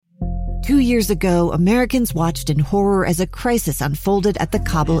2 years ago, Americans watched in horror as a crisis unfolded at the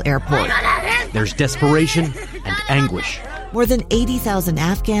Kabul airport. There's desperation and anguish. More than 80,000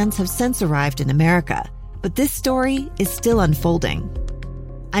 Afghans have since arrived in America, but this story is still unfolding.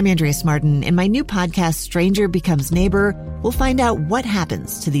 I'm Andrea Martin. In my new podcast, Stranger Becomes Neighbor, we'll find out what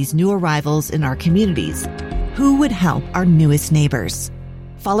happens to these new arrivals in our communities. Who would help our newest neighbors?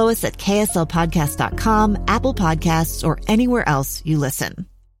 Follow us at kslpodcast.com, Apple Podcasts, or anywhere else you listen.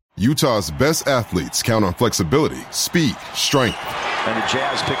 Utah's best athletes count on flexibility, speed, strength. And the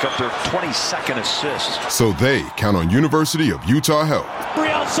Jazz pick up their 22nd assist. So they count on University of Utah Health.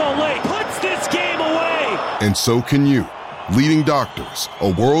 Real Soleil puts this game away. And so can you. Leading doctors,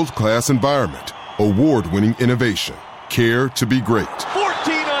 a world-class environment, award-winning innovation, care to be great.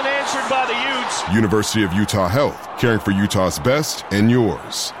 14 unanswered by the Utes. University of Utah Health, caring for Utah's best and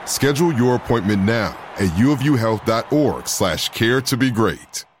yours. Schedule your appointment now at uofuhealth.org/care to be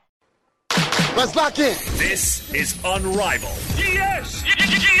great. Let's lock in. This is Unrivaled. Yes!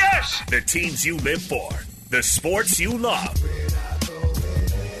 Yes! The teams you live for, the sports you love.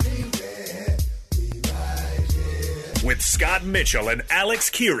 With Scott Mitchell and Alex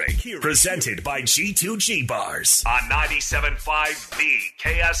Keurig, presented by G2G Bars on 97.5 The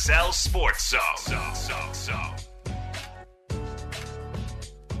KSL Sports Zone.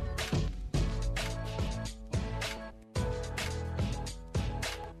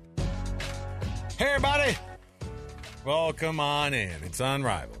 Hey, everybody. Welcome on in. It's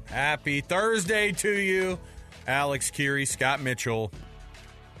Unrivaled. Happy Thursday to you. Alex Keurig, Scott Mitchell.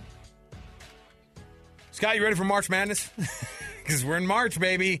 Scott, you ready for March Madness? Because we're in March,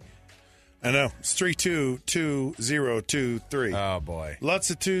 baby. I know. It's 3-2-2-0-2-3. Oh, boy.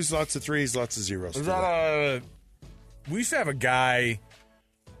 Lots of twos, lots of threes, lots of zeros. We used to have a guy,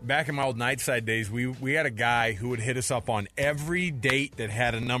 back in my old Nightside days, we had a guy who would hit us up on every date that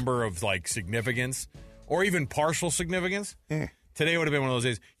had a number of, like, significance or even partial significance. Today would have been one of those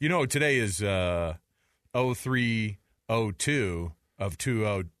days. You know, today is 0302 of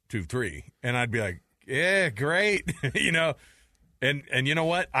 2023. And I'd be like, yeah, great. You know, and you know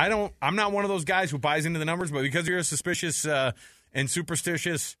what? I'm not one of those guys who buys into the numbers, but because you're a suspicious and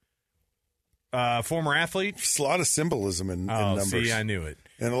superstitious former athlete. There's a lot of symbolism in numbers. See, I knew it.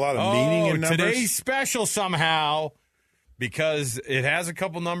 And a lot of meaning in numbers. Today's special somehow because it has a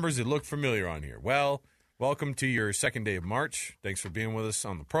couple numbers that look familiar on here. Well, welcome to your second day of March. Thanks for being with us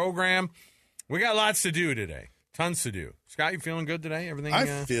on the program. We got lots to do today. Tons to do. Scott, you feeling good today? Everything?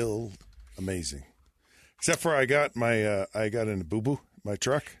 I feel amazing. Except for I got in a boo-boo, my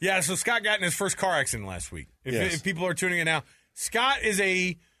truck. Yeah, so Scott got in his first car accident last week. If people are tuning in now, Scott is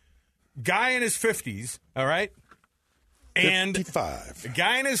a guy in his 50s, all right? And 55. A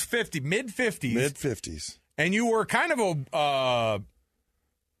guy in his mid-50s. Mid-50s. And you were kind of I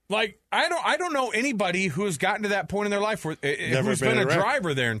don't know anybody who has gotten to that point in their life who's been a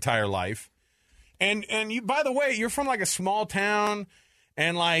driver their entire life. And you, by the way, you're from like a small town.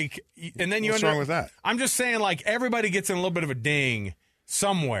 And then you What's wrong with that? I'm just saying, like, everybody gets in a little bit of a ding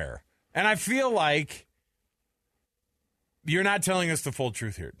somewhere. And I feel like you're not telling us the full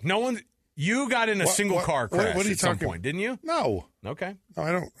truth here. You got in a single car crash at some point, didn't you? No. Okay. No,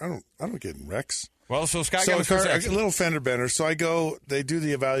 I don't get in wrecks. Well, so Scott got a little fender bender. So I go, they do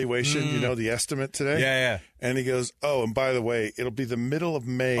the evaluation, the estimate today. Yeah. And he goes, oh, and by the way, it'll be the middle of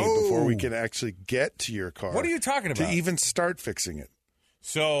May before we can actually get to your car. What are you talking about? To even start fixing it.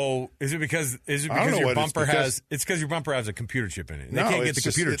 So is it because your bumper has your bumper has a computer chip in it? They can't get the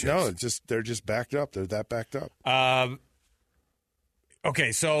computer chips. No, they're just backed up. They're that backed up.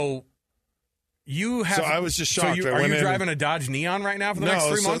 Okay, so you have. So I was just shocked. Are you driving a Dodge Neon right now for the next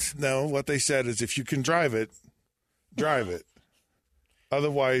 3 months? No, what they said is if you can drive it, drive it.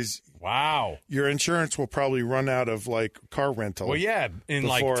 Otherwise, wow, your insurance will probably run out of like car rental. Well, yeah, in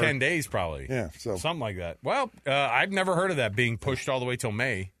like 10 days probably. Yeah, so something like that. Well, I've never heard of that being pushed all the way till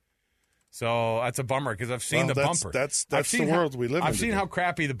May. So that's a bummer because I've seen the bumper. That's the world we live in. I've seen how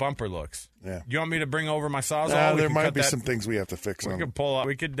crappy the bumper looks. Yeah. You want me to bring over my Sawzall? There might be some things we have to fix on.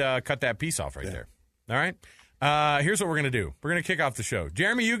 We could cut that piece off right there. All right. Here's what we're gonna do. We're gonna kick off the show.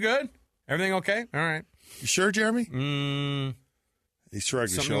 Jeremy, you good? Everything okay? All right. You sure, Jeremy? He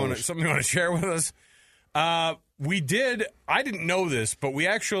shrugged his shoulders. Something you want to share with us? We did. I didn't know this, but we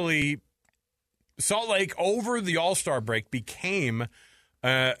actually Salt Lake over the All-Star break became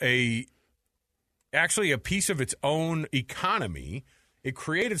actually a piece of its own economy. It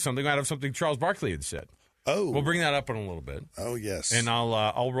created something out of something Charles Barkley had said. Oh, we'll bring that up in a little bit. Oh, yes, and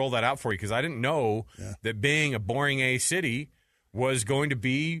I'll roll that out for you because I didn't know that being a boring A city was going to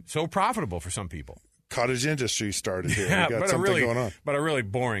be so profitable for some people. cottage industry started here. Yeah, We got but something going on. But a really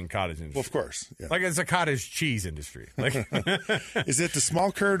boring cottage industry. Well, of course. Yeah. Like it's a cottage cheese industry. Like Is it the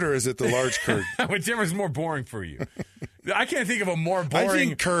small curd or is it the large curd? whichever's more boring for you. I can't think of a more boring. I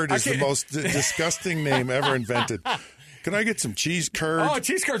think curd is the most disgusting name ever invented. Can I get some cheese curd? Oh,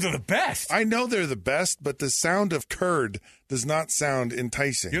 cheese curds are the best. I know they're the best, but the sound of curd does not sound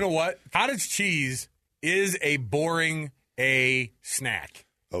enticing. You know what? Cottage cheese is a boring snack.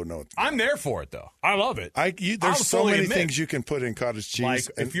 Oh, no. I'm there for it, though. I love it. There's I'll so fully many admit. things you can put in cottage cheese. Like,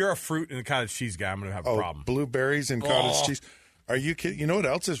 if you're a fruit and a cottage cheese guy, I'm going to have a problem. Blueberries and cottage cheese. Are you kidding? You know what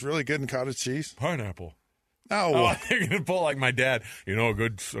else is really good in cottage cheese? Pineapple. No. Oh, they're going to pull like my dad. You know, a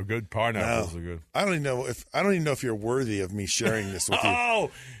good pineapples are good. I don't even know if you're worthy of me sharing this with you. Oh,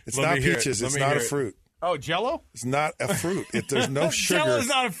 It's let not me hear peaches. it. It's Let me not a hear it. fruit. Oh, Jell-O? It's not a fruit. There's no sugar. Jell-O's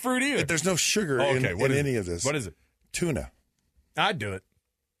not a fruit either. There's no sugar Okay, in what is any it? of this. What is it? Tuna. I'd do it.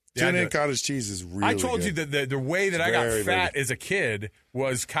 Yeah, Tuna I'd do and it. cottage cheese is really I told good. you that the way that I got Very, fat very as a kid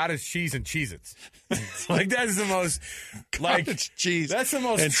was cottage cheese and Cheez-Its. Like, that's the most, like, cottage cheese. That's the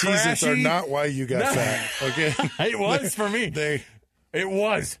most and trashy. Cheez-Its are not why you got No. fat. Okay, It was for me. They It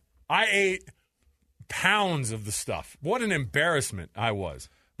was. I ate pounds of the stuff. What an embarrassment I was.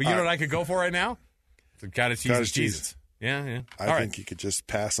 But you know what I could go for right now? Some cottage cheese and Cottage cheese. Cheez-Its. Yeah. I think you could just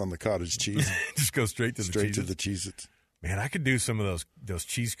pass on the cottage cheese. Just go straight to Straight the to Cheez-Its. the Cheez-Its. Man, I could do some of those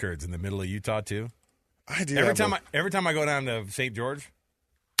cheese curds in the middle of Utah too. I do. Every time I go down to St. George,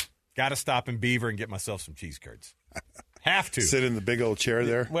 got to stop in Beaver and get myself some cheese curds. Have to sit in the big old chair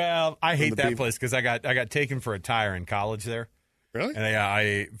there. Well, I hate the that Beaver. place because I got taken for a tire in college there. Really? And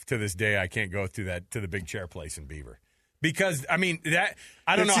I to this day I can't go to the big chair place in Beaver because I mean that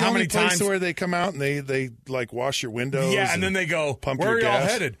I don't It's know the how only many place times where they come out and they like wash your windows. yeah, and then they go, pump "Where your are y'all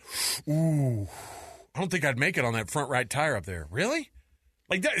gas." headed?" Ooh, I don't think I'd make it on that front right tire up there. Really?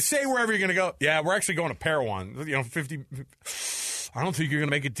 Like, say wherever you're going to go. Yeah, we're actually going to Parowan. 50. I don't think you're going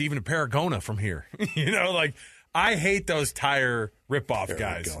to make it to even to Paragona from here. Like, I hate those tire ripoff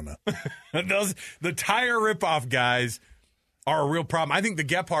guys. The tire ripoff guys are a real problem. I think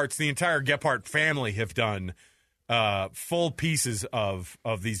the entire Gephardt family have done full pieces of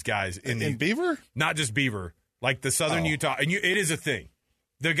these guys in Beaver. Not just Beaver, like the Southern Utah, and it is a thing.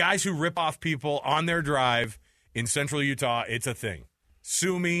 The guys who rip off people on their drive in Central Utah, it's a thing.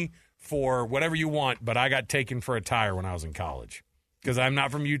 Sue me for whatever you want, but I got taken for a tire when I was in college because I'm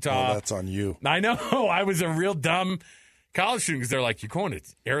not from Utah. Well, that's on you. I know. I was a real dumb college student because they're like, "You're going to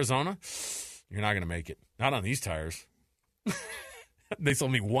Arizona? You're not going to make it. Not on these tires." They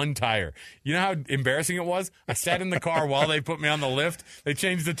sold me one tire. You know how embarrassing it was? I sat in the car while they put me on the lift. They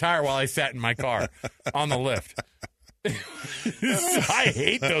changed the tire while I sat in my car on the lift. I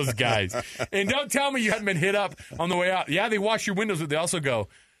hate those guys. And don't tell me you haven't been hit up on the way out. Yeah, they wash your windows, but they also go,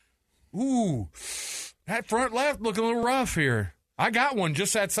 "Ooh, that front left looking a little rough here. I got one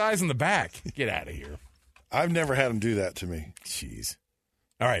just that size in the back. Get out of here." I've never had them do that to me. Jeez.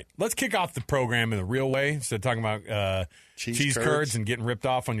 All right, let's kick off the program in the real way instead of talking about cheese curds and getting ripped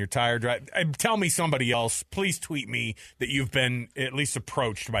off on your tire drive. Tell me somebody else. Please tweet me that you've been at least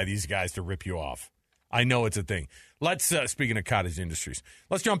approached by these guys to rip you off. I know it's a thing. Let's, speaking of cottage industries,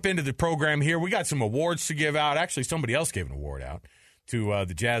 let's jump into the program here. We got some awards to give out. Actually, somebody else gave an award out to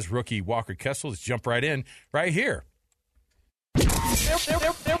the Jazz rookie Walker Kessel. Let's jump right in right here.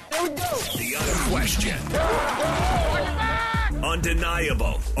 The unquestioned,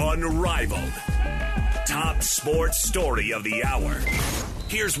 undeniable, unrivaled, top sports story of the hour.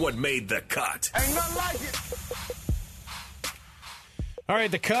 Here's what made the cut. Ain't nothing like it. All right,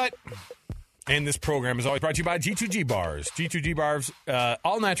 the cut. And this program is always brought to you by G2G Bars. G2G Bars,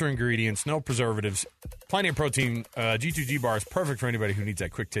 all natural ingredients, no preservatives, plenty of protein. G2G Bars, perfect for anybody who needs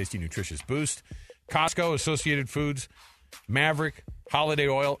that quick, tasty, nutritious boost. Costco, Associated Foods, Maverick, Holiday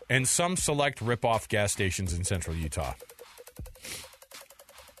Oil, and some select rip-off gas stations in central Utah.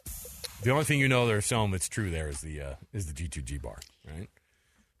 The only thing they're selling that's true there is the G2G Bar, right?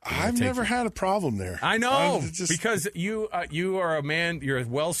 I've never had a problem there. I know, because you are a man, you're a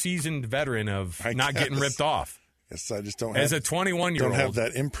well-seasoned veteran of not getting ripped off. Yes, I just don't As a 21-year-old. Don't have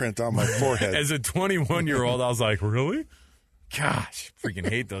that imprint on my forehead. As a 21-year-old, I was like, really? Gosh, freaking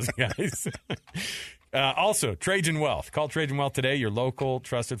hate those guys. Also, Trajan Wealth. Call Trajan Wealth today, your local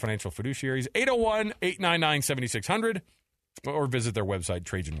trusted financial fiduciaries, 801-899-7600, or visit their website,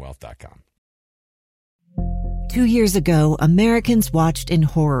 TrajanWealth.com. 2 years ago, Americans watched in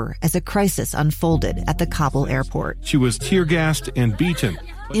horror as a crisis unfolded at the Kabul airport. She was tear-gassed and beaten.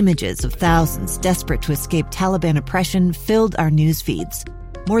 Images of thousands desperate to escape Taliban oppression filled our news feeds.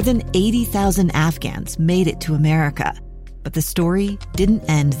 More than 80,000 Afghans made it to America. But the story didn't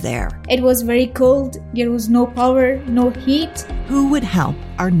end there. It was very cold. There was no power, no heat. Who would help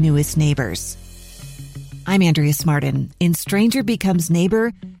our newest neighbors? I'm Andrea Smartin. In Stranger Becomes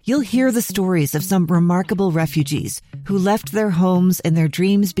Neighbor, you'll hear the stories of some remarkable refugees who left their homes and their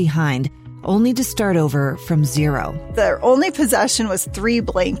dreams behind, only to start over from zero. Their only possession was 3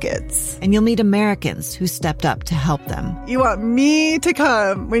 blankets. And you'll meet Americans who stepped up to help them. You want me to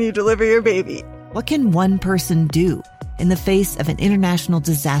come when you deliver your baby. What can one person do in the face of an international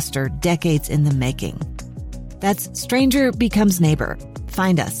disaster decades in the making? That's Stranger Becomes Neighbor.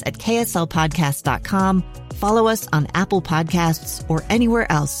 Find us at kslpodcast.com. Follow us on Apple Podcasts or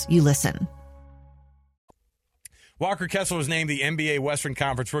anywhere else you listen. Walker Kessler was named the NBA Western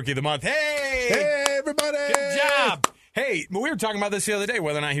Conference Rookie of the Month. Hey! Hey, everybody! Good job! Hey, we were talking about this the other day,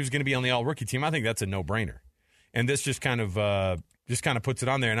 whether or not he was going to be on the All-Rookie team. I think that's a no-brainer. And this just kind of puts it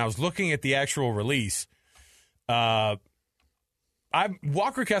on there. And I was looking at the actual release. Walker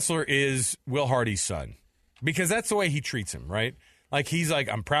Kessler is Will Hardy's son because that's the way he treats him, right? Like, he's like,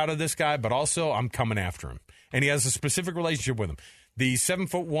 I'm proud of this guy, but also I'm coming after him. And he has a specific relationship with him. The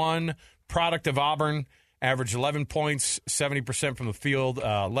 7'1" product of Auburn averaged 11 points, 70% from the field,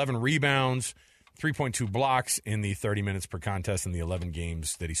 11 rebounds, 3.2 blocks in the 30 minutes per contest in the 11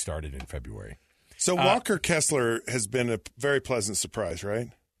 games that he started in February. So Walker Kessler has been a very pleasant surprise,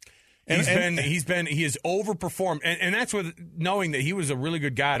 right? He has overperformed, and that's with knowing that he was a really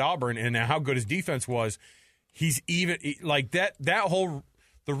good guy at Auburn and how good his defense was. He's even like that whole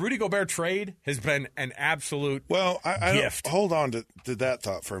the Rudy Gobert trade has been an absolute gift. Hold on to that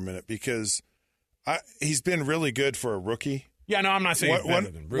thought for a minute because he's been really good for a rookie. Yeah, no, I'm not saying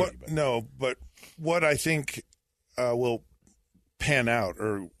better than Rudy. But what I think will pan out,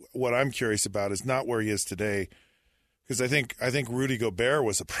 or what I'm curious about, is not where he is today, because I think Rudy Gobert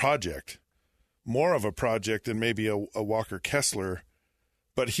was a project, more of a project than maybe a Walker Kessler,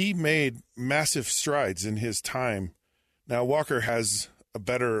 but he made massive strides in his time. Now Walker has a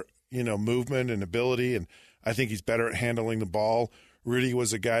better movement and ability, and I think he's better at handling the ball. Rudy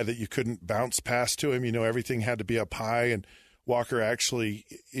was a guy that you couldn't bounce past to him. Everything had to be up high, and Walker actually,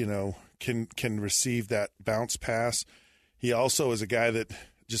 can receive that bounce pass. He also is a guy that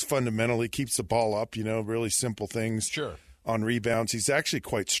just fundamentally keeps the ball up, really simple things. Sure. On rebounds. He's actually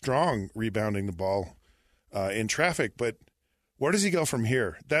quite strong rebounding the ball in traffic, but where does he go from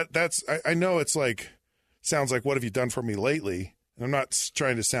here? I know it's like, sounds like, what have you done for me lately? And I'm not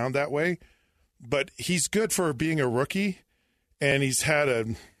trying to sound that way, but he's good for being a rookie. And he's had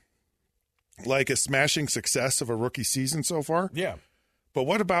a smashing success of a rookie season so far. Yeah. But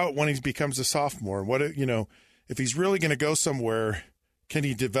what about when he becomes a sophomore? If he's really going to go somewhere, can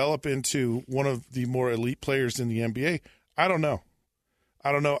he develop into one of the more elite players in the NBA? I don't know.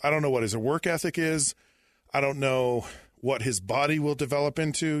 I don't know what his work ethic is. I don't know what his body will develop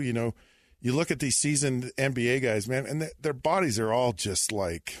into. You look at these seasoned NBA guys, man, and their bodies are all just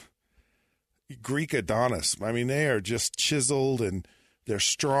like Greek Adonis. I mean, they are just chiseled and they're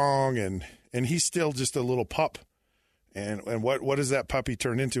strong, and he's still just a little pup. And what does that puppy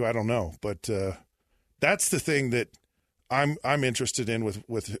turn into? I don't know. But that's the thing that I'm interested in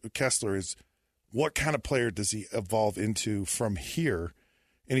with Kessler is what kind of player does he evolve into from here?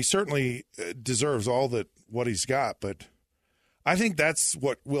 And he certainly deserves all what he's got. But I think that's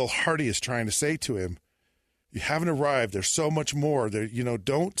what Will Hardy is trying to say to him. You haven't arrived. There's so much more.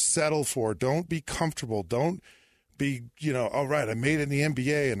 Don't settle for it. Don't be comfortable. Don't be, all right, I made it in the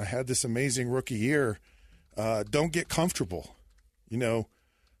NBA and I had this amazing rookie year. Don't get comfortable.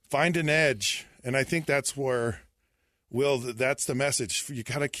 Find an edge. And I think that's where, that's the message. You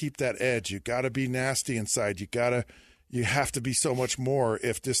got to keep that edge. You got to be nasty inside. You have to be so much more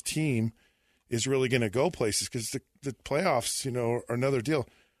if this team is really going to go places, because the playoffs, are another deal.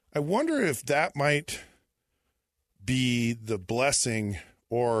 I wonder if that might be the blessing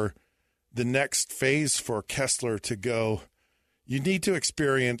or the next phase for Kessler to go. You need to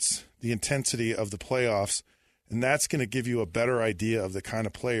experience the intensity of the playoffs, and that's going to give you a better idea of the kind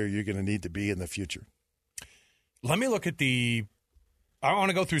of player you're going to need to be in the future. Let me look at I want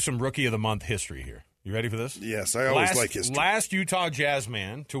to go through some Rookie of the Month history here. You ready for this? Yes, I always like history. Last Utah Jazz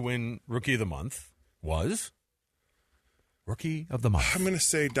man to win Rookie of the Month was Rookie of the Month. I'm going to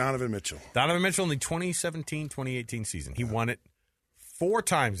say Donovan Mitchell. Donovan Mitchell in the 2017-2018 season. He won it 4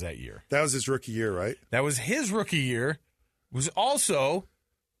 times that year. That was his rookie year, right? That was his rookie year. It was also,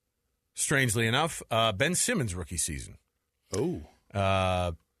 strangely enough, Ben Simmons' rookie season. Oh.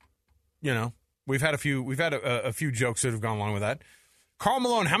 We've had a few jokes that have gone along with that. Karl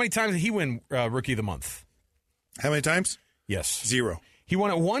Malone, how many times did he win Rookie of the Month? How many times? Yes. 0. He won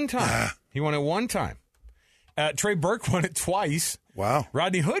it 1 time. He won it 1 time. Trey Burke won it twice. Wow.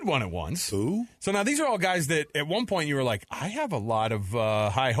 Rodney Hood won it once. Ooh. So now these are all guys that at one point you were like, I have a lot of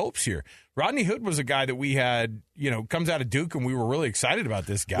high hopes here. Rodney Hood was a guy that we had, comes out of Duke, and we were really excited about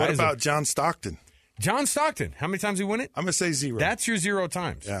this guy. What about John Stockton? John Stockton. How many times did he win it? I'm going to say 0. That's your 0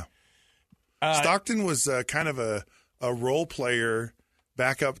 times. Yeah. Stockton was kind of a role player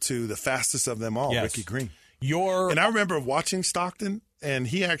back up to the fastest of them all, Yes. Ricky Green. And I remember watching Stockton, and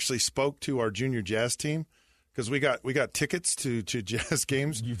he actually spoke to our junior jazz team because we got tickets to jazz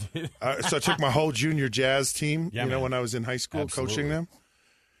games. You did? So I took my whole junior jazz team, man. when I was in high school coaching them.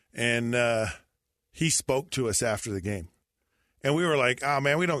 And he spoke to us after the game. And we were like, oh,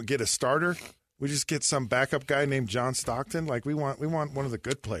 man, we don't get a starter. We just get some backup guy named John Stockton. Like, we want one of the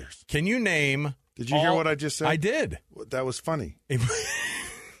good players. Can you name... Did you hear what I just said? I did. That was funny.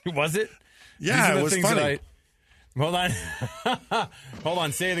 Was it? Yeah, it was funny. Hold on. Hold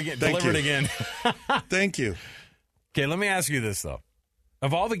on. Say it again. Deliver it again. Thank you. Okay, let me ask you this, though.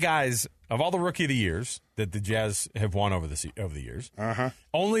 Of all the Rookie of the Years that the Jazz have won over the years,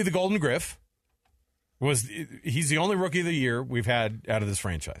 only the Golden Griff he's the only Rookie of the Year we've had out of this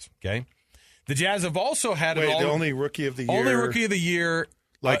franchise, okay? The Jazz have also had the only Rookie of the Year. Only Rookie of the Year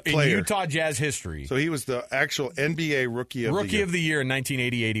in Utah Jazz history. So he was the actual NBA Rookie of the Year. Rookie of the Year in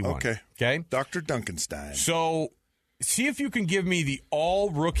 1980-81. Okay? Dr. Duncanstein. So see if you can give me the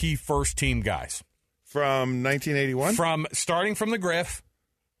all-rookie first-team guys. From 1981? Starting from the Griff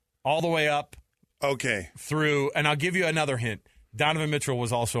all the way up. Okay. Through, and I'll give you another hint. Donovan Mitchell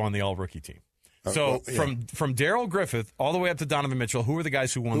was also on the all-rookie team. So from Darrell Griffith all the way up to Donovan Mitchell, who are the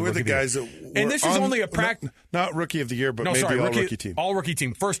guys who won the Rookie of the Year? Who are the guys that were And this is only a practice. Not Rookie of the Year, but all-rookie team. All-rookie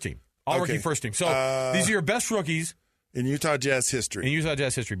team, first team. All-rookie first team. So these are your best rookies. In Utah Jazz history.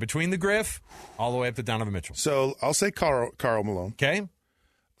 Between the Griff all the way up to Donovan Mitchell. So I'll say Karl Malone. Okay.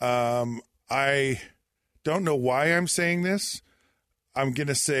 I don't know why I'm saying this. I'm going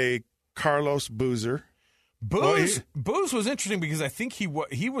to say Carlos Boozer. Booze was interesting because I think he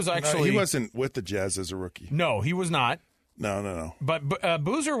was actually... No, he wasn't with the Jazz as a rookie. No, he was not. No. But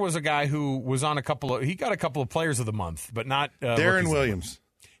Boozer was a guy who was on he got a couple of Players of the Month, but not... Darren Williams.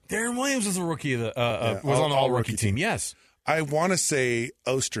 Darren Williams was a rookie of was on the all-rookie team, yes. I want to say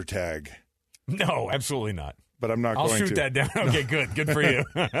Ostertag. No, absolutely not. But I'm not going to. I'll shoot that down. Okay, good for you.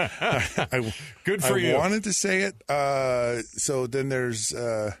 Good for you. I wanted to say it. So then there's...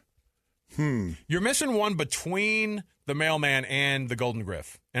 You're missing one between the Mailman and the Golden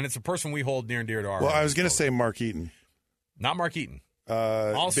Griff, and it's a person we hold near and dear to our hearts. Well, I was going to say Mark Eaton. Not Mark Eaton.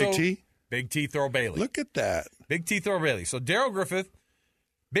 Also, Big T? Big T. Thurl Bailey. Look at that. Big T. Thurl Bailey. So Darrell Griffith,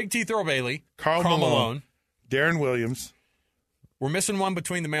 Big T. Thurl Bailey, Karl Malone, Darren Williams. We're missing one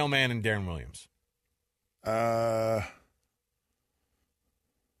between the Mailman and Darren Williams. Out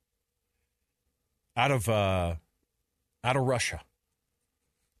of Russia.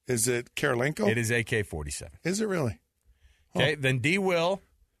 Is it Karolinko? It is AK-47. Is it really? Okay, then D. Will.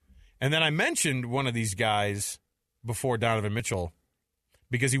 And then I mentioned one of these guys before Donovan Mitchell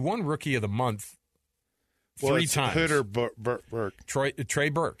because he won Rookie of the Month three times. Hood or Burke? Trey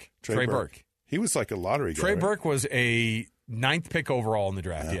Burke. Trey Burke. He was like a lottery guy. Trey Burke was a 9th pick overall in the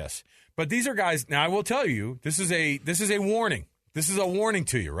draft, yes. But these are guys, now I will tell you, this is a warning. This is a warning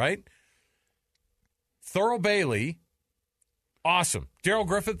to you, right? Thurl Bailey, awesome. Darrell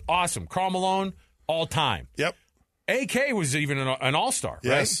Griffith, awesome. Karl Malone, all time. Yep. AK was even an all-star,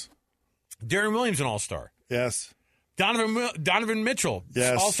 yes. Right? Darren Williams, an all-star. Yes. Donovan Mitchell,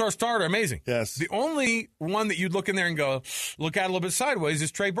 yes. all-star starter, amazing. Yes. The only one that you'd look in there and go, look at a little bit sideways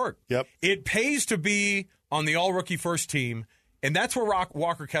is Trey Burke. Yep. It pays to be on the all-rookie first team, and that's where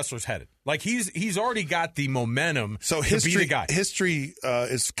Walker Kessler's headed. Like, he's already got the momentum to be the guy. History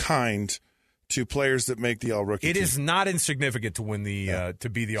is kind to players that make the all-rookie team. It is not insignificant to win to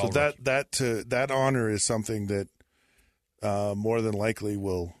be the all-rookie. So that honor is something that more than likely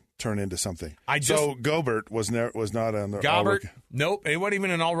will turn into something. So Gobert was not on the all-rookie. Nope. It wasn't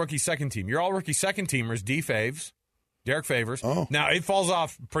even an all-rookie second team. Your all-rookie second teamers, Derek Favors. Oh. Now, it falls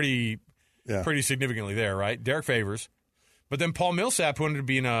off pretty significantly there, right? Derek Favors. But then Paul Millsap, who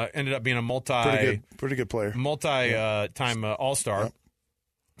ended up being a pretty good player, time All-Star. Yep.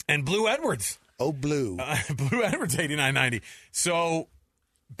 And Blue Edwards. Oh, Blue. Blue Edwards, 89-90. So,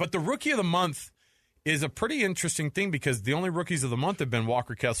 but the Rookie of the Month is a pretty interesting thing because the only Rookies of the Month have been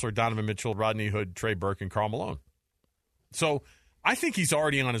Walker Kessler, Donovan Mitchell, Rodney Hood, Trey Burke, and Karl Malone. So I think he's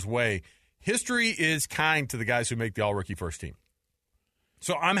already on his way. History is kind to the guys who make the all-rookie first team.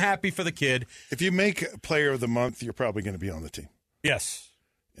 So I'm happy for the kid. If you make Player of the Month, you're probably going to be on the team. Yes.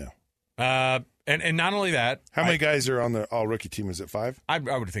 Yeah. And not only that. How many guys are on the all-rookie team? Is it 5? I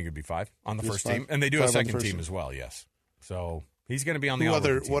would think it'd be 5 on the Just first 5? team. And they do 5 a on the second first team team. as well, yes. So he's going to be on the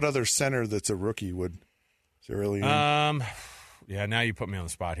all-rookie team. What other center that's a rookie would – is there really Yeah, now you put me on the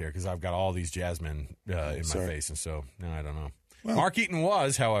spot here because I've got all these Jazzmen in my face, and so no, I don't know. Well, Mark Eaton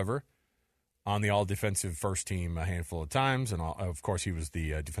was, however, on the all-defensive first team a handful of times, and of course he was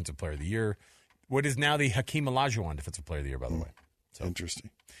the Defensive Player of the Year. What is now the Hakeem Olajuwon Defensive Player of the Year, by the way. So, interesting.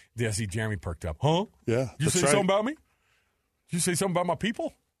 Yeah, see, Jeremy perked up. Huh? Yeah. You say something about me? Did you say something about my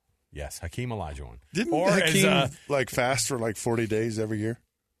people? Yes, Hakeem Olajuwon. Didn't Hakeem fast for like 40 days every year?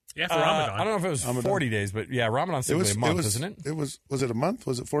 Yeah, for Ramadan. I don't know if it was Ramadan. 40 days, but yeah, Ramadan's simply a month, isn't it? Was it a month?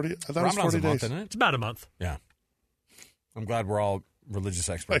 Was it 40? I thought Ramadan's it was 40 a month, days. isn't it? It's about a month. Yeah. I'm glad we're all religious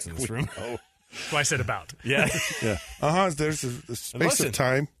experts in this room. That's why I said about. Yeah. Yeah. There's a space of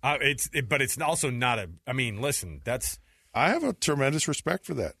time. But it's also not a. I mean, listen. That's. I have a tremendous respect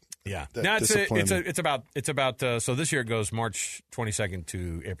for that. Yeah. That Now discipline. it's about. So this year it goes March 22nd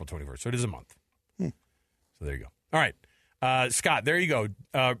to April 21st. So it is a month. So there you go. All right, Scott. There you go.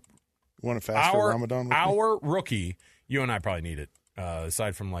 Want to fast for Ramadan? With our rookie. You and I probably need it.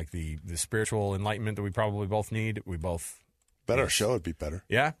 Aside from like the spiritual enlightenment that we probably both need, we both. Bet our show would be better.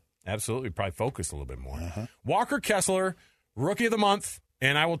 Yeah. Absolutely. Probably focus a little bit more. Walker Kessler, Rookie of the Month.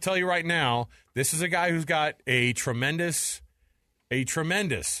 And I will tell you right now, this is a guy who's got a tremendous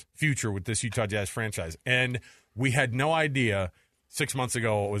future with this Utah Jazz franchise. And we had no idea 6 months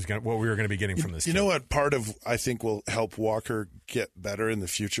ago what we were going to be getting from this team. You know what part of, I think, will help Walker get better in the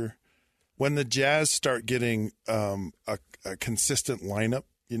future? When the Jazz start getting a consistent lineup,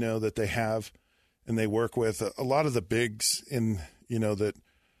 that they have and they work with, a lot of the bigs in, that –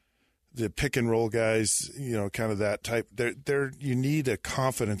 the pick and roll guys, kind of that type. You need a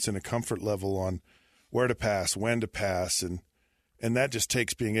confidence and a comfort level on where to pass, when to pass, and that just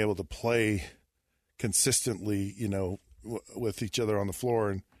takes being able to play consistently, with each other on the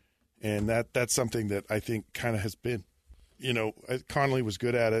floor, and that's something that I think kind of has been, Conley was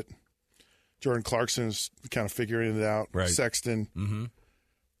good at it. Jordan Clarkson's kind of figuring it out. Right. Sexton. Mm-hmm.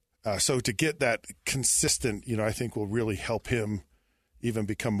 So to get that consistent, I think will really help him even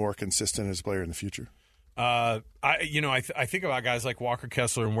become more consistent as a player in the future. I think about guys like Walker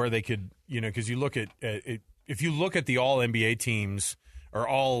Kessler and where they could, because you look at if you look at the all NBA teams or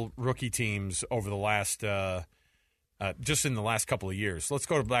all rookie teams over the last, just in the last couple of years. Let's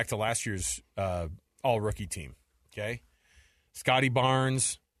go back to last year's all rookie team. Okay, Scotty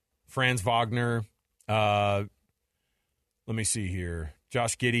Barnes, Franz Wagner. Let me see here.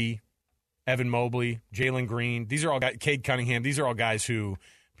 Josh Giddey. Evan Mobley, Jalen Green, these are all guys. Cade Cunningham, these are all guys who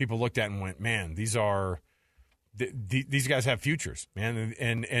people looked at and went, "Man, these guys have futures, man."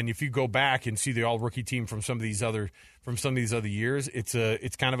 And if you go back and see the all rookie team from some of these other years, it's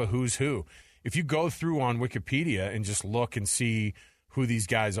kind of a who's who. If you go through on Wikipedia and just look and see who these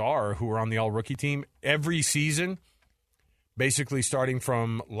guys are who are on the all rookie team, every season, basically starting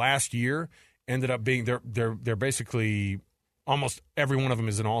from last year, ended up being they're basically almost every one of them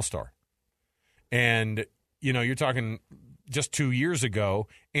is an all-star. And, you're talking just 2 years ago,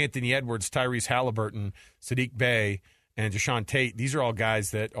 Anthony Edwards, Tyrese Halliburton, Sadiq Bey, and Jae'Sean Tate, these are all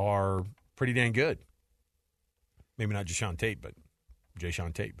guys that are pretty dang good. Maybe not Jae'Sean Tate, but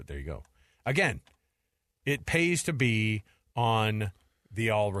there you go. Again, it pays to be on the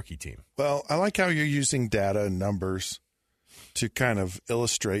all-rookie team. Well, I like how you're using data and numbers to kind of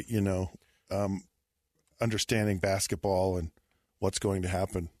illustrate, understanding basketball and what's going to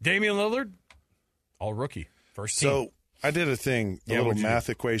happen. Damian Lillard, all rookie, first team. So I did a little math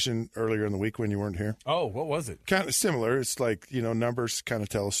equation earlier in the week when you weren't here. Oh, what was it? Kind of similar. It's like, numbers kind of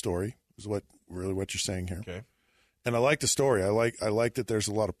tell a story is what you're saying here. Okay. And I like the story. I like that there's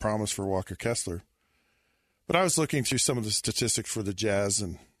a lot of promise for Walker Kessler. But I was looking through some of the statistics for the Jazz,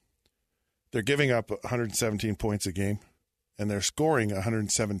 and they're giving up 117 points a game, and they're scoring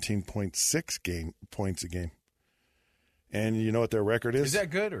 117.6 points a game. And you know what their record is? Is that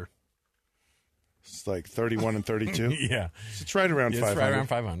good or? It's like 31 and 32. Yeah. It's right around 500. It's right around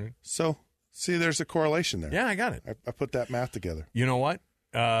 500. So, see, there's a correlation there. Yeah, I got it. I put that math together. You know what?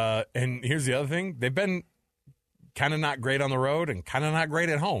 And here's the other thing. They've been kind of not great on the road and kind of not great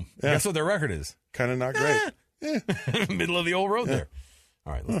at home. Yeah. Guess what their record is? Kind of not great. Middle of the old road there.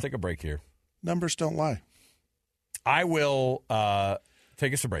 All right, let's take a break here. Numbers don't lie. I will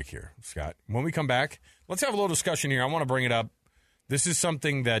take us a break here, Scott. When we come back, let's have a little discussion here. I want to bring it up. This is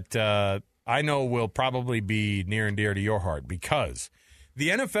something that I know will probably be near and dear to your heart because the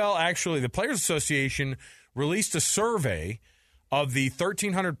NFL, actually, the Players Association, released a survey of the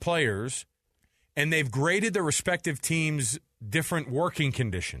 1,300 players, and they've graded their respective teams' different working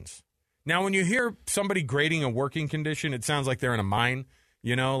conditions. Now, when you hear somebody grading a working condition, it sounds like they're in a mine,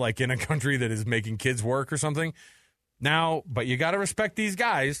 like in a country that is making kids work or something. Now, but you got to respect these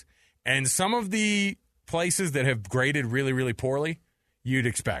guys. And some of the places that have graded really, really poorly, you'd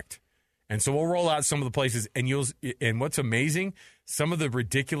expect. And so we'll roll out some of the places, and what's amazing, some of the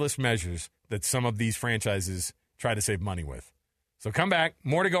ridiculous measures that some of these franchises try to save money with. So come back.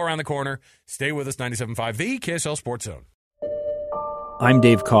 More to go around the corner. Stay with us, 97.5, the KSL Sports Zone. I'm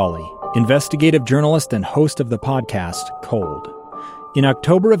Dave Cawley, investigative journalist and host of the podcast Cold. In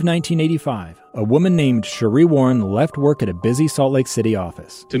October of 1985, a woman named Cherie Warren left work at a busy Salt Lake City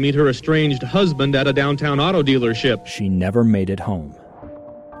office to meet her estranged husband at a downtown auto dealership. She never made it home.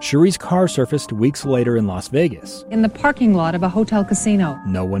 Cherie's car surfaced weeks later in Las Vegas. In the parking lot of a hotel casino.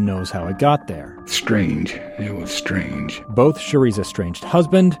 No one knows how it got there. Strange. It was strange. Both Cherie's estranged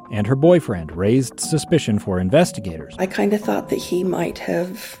husband and her boyfriend raised suspicion for investigators. I kind of thought that he might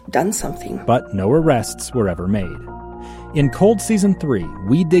have done something. But no arrests were ever made. In Cold Season 3,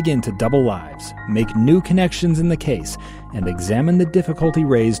 we dig into double lives, make new connections in the case, and examine the difficulty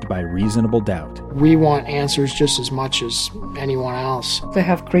raised by reasonable doubt. We want answers just as much as anyone else. They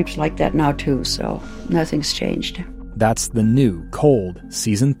have creeps like that now too, so nothing's changed. That's the new Cold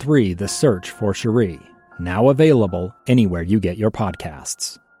Season 3, The Search for Cherie, now available anywhere you get your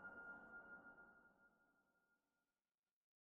podcasts.